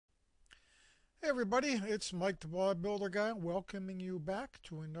Hey everybody, it's Mike the Blog Builder Guy welcoming you back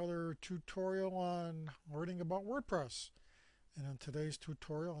to another tutorial on learning about WordPress. And in today's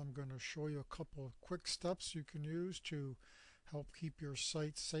tutorial I'm going to show you a couple of quick steps you can use to help keep your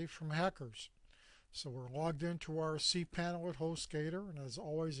site safe from hackers. So we're logged into our cPanel at HostGator, and as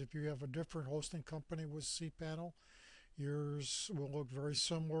always if you have a different hosting company with cPanel, yours will look very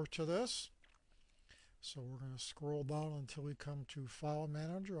similar to this. So we're going to scroll down until we come to File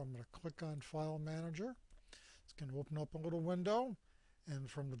Manager. I'm going to click on File Manager. It's going to open up a little window, and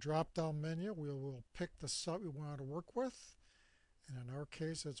from the drop-down menu we will pick the site we want to work with. And in our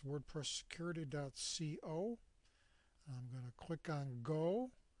case it's WordPressSecurity.co. I'm going to click on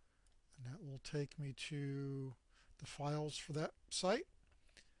Go, and that will take me to the files for that site.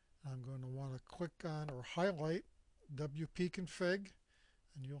 I'm going to want to click on or highlight wp-config,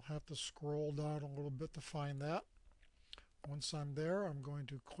 and you'll have to scroll down a little bit to find that. Once I'm there, I'm going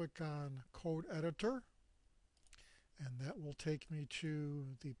to click on Code Editor, and that will take me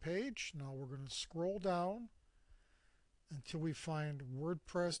to the page. Now we're going to scroll down until we find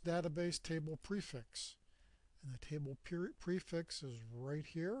WordPress Database Table Prefix. And the table prefix is right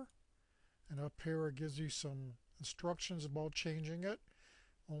here. And up here it gives you some instructions about changing it.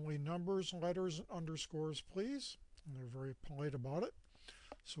 Only numbers, letters, and underscores, please. And they're very polite about it.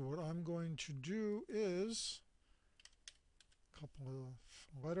 So what I'm going to do is a couple of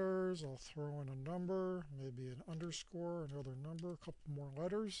letters. I'll throw in a number, maybe an underscore, another number, a couple more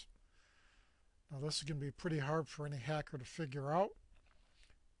letters. Now this is going to be pretty hard for any hacker to figure out.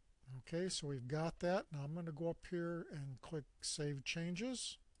 Okay, so we've got that. Now I'm going to go up here and click Save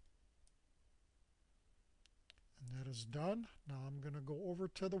Changes. And that is done. Now I'm going to go over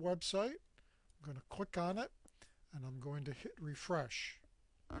to the website. I'm going to click on it, and I'm going to hit refresh.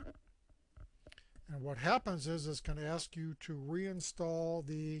 And what happens is it's going to ask you to reinstall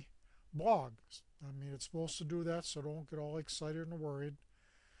the blog. I mean, it's supposed to do that, so don't get all excited and worried.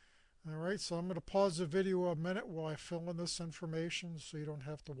 Alright, so I'm going to pause the video a minute while I fill in this information so you don't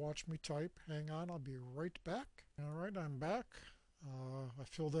have to watch me type. Hang on, I'll be right back. Alright, I'm back. I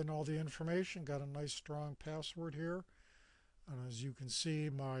filled in all the information, got a nice strong password here. And as you can see,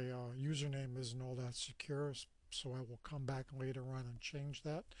 my username isn't all that secure, so I will come back later on and change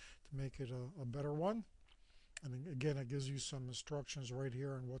that to make it a better one. And again, it gives you some instructions right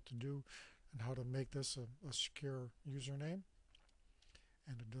here on what to do and how to make this a secure username.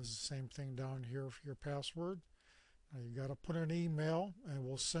 And it does the same thing down here for your password. Now you got to put an email, and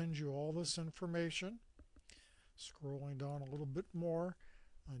we'll send you all this information. Scrolling down a little bit more,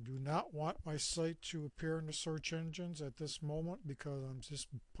 I do not want my site to appear in the search engines at this moment because I'm just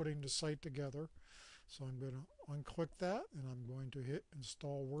putting the site together. So I'm going to unclick that, and I'm going to hit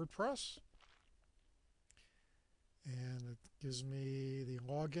Install WordPress. And it gives me the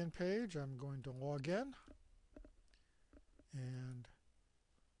login page. I'm going to log in. And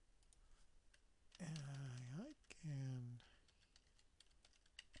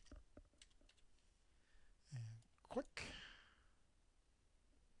click.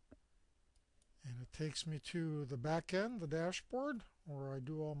 And it takes me to the back end, the dashboard, where I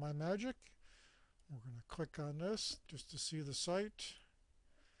do all my magic. We're going to click on this just to see the site.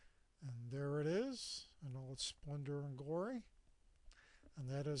 And there it is in all its splendor and glory. And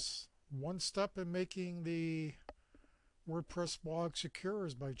that is one step in making the WordPress blog secure,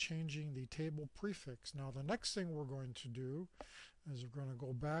 is by changing the table prefix. Now the next thing we're going to do is we're going to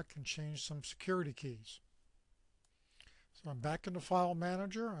go back and change some security keys. So I'm back in the File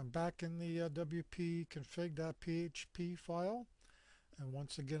Manager. I'm back in the wp-config.php file. And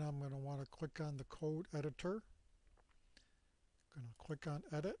once again, I'm going to want to click on the Code Editor. I'm going to click on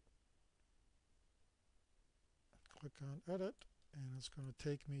Edit. Click on Edit. And it's going to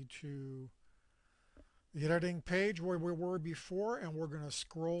take me to the editing page where we were before. And we're going to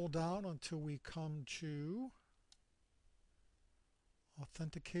scroll down until we come to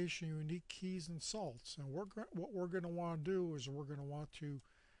Authentication, Unique Keys, and Salts. And what we're going to want to do is we're going to want to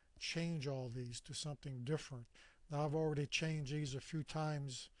change all these to something different. Now I've already changed these a few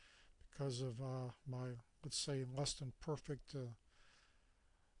times because of my, let's say, less than perfect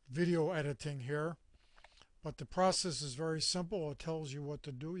video editing here. But the process is very simple. It tells you what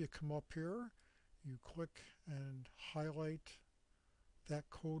to do. You come up here, you click and highlight that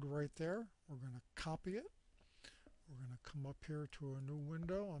code right there. We're going to copy it. We're going to come up here to a new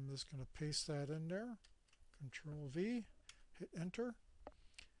window. I'm just going to paste that in there. Control V, hit enter,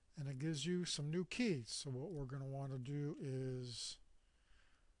 and it gives you some new keys. So what we're going to want to do is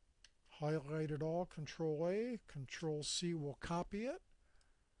highlight it all, Control A, Control C will copy it.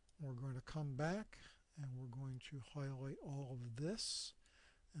 We're going to come back and we're going to highlight all of this,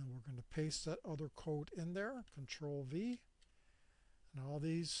 and we're going to paste that other code in there. Control V. And all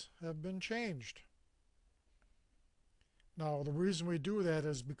these have been changed. Now the reason we do that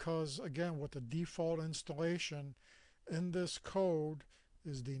is because, again, with the default installation in this code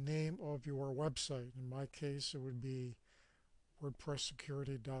is the name of your website. In my case, it would be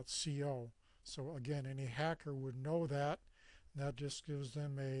wordpresssecurity.co. So again, any hacker would know that. And that just gives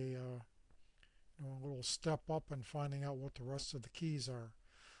them a little step up in finding out what the rest of the keys are.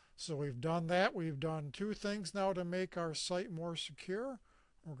 So we've done that. We've done two things now to make our site more secure.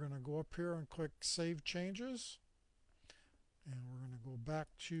 We're going to go up here and click Save Changes. And we're going to go back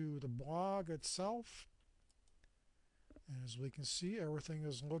to the blog itself. And as we can see, everything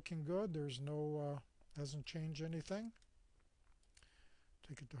is looking good. There's no, hasn't changed anything.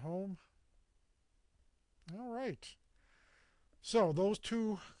 Take it to home. All right. So those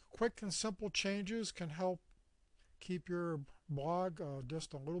two quick and simple changes can help keep your blog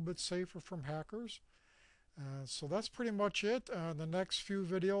just a little bit safer from hackers. So that's pretty much it. The next few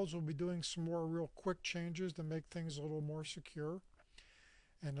videos we'll be doing some more real quick changes to make things a little more secure.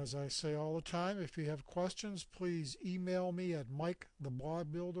 And as I say all the time, if you have questions, please email me at Mike the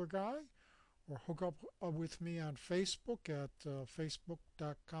Blog Builder Guy, or hook up with me on Facebook at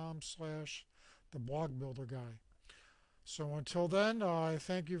facebook.com/theblogbuilderguy. So until then, I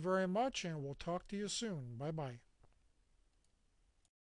thank you very much, and we'll talk to you soon. Bye-bye.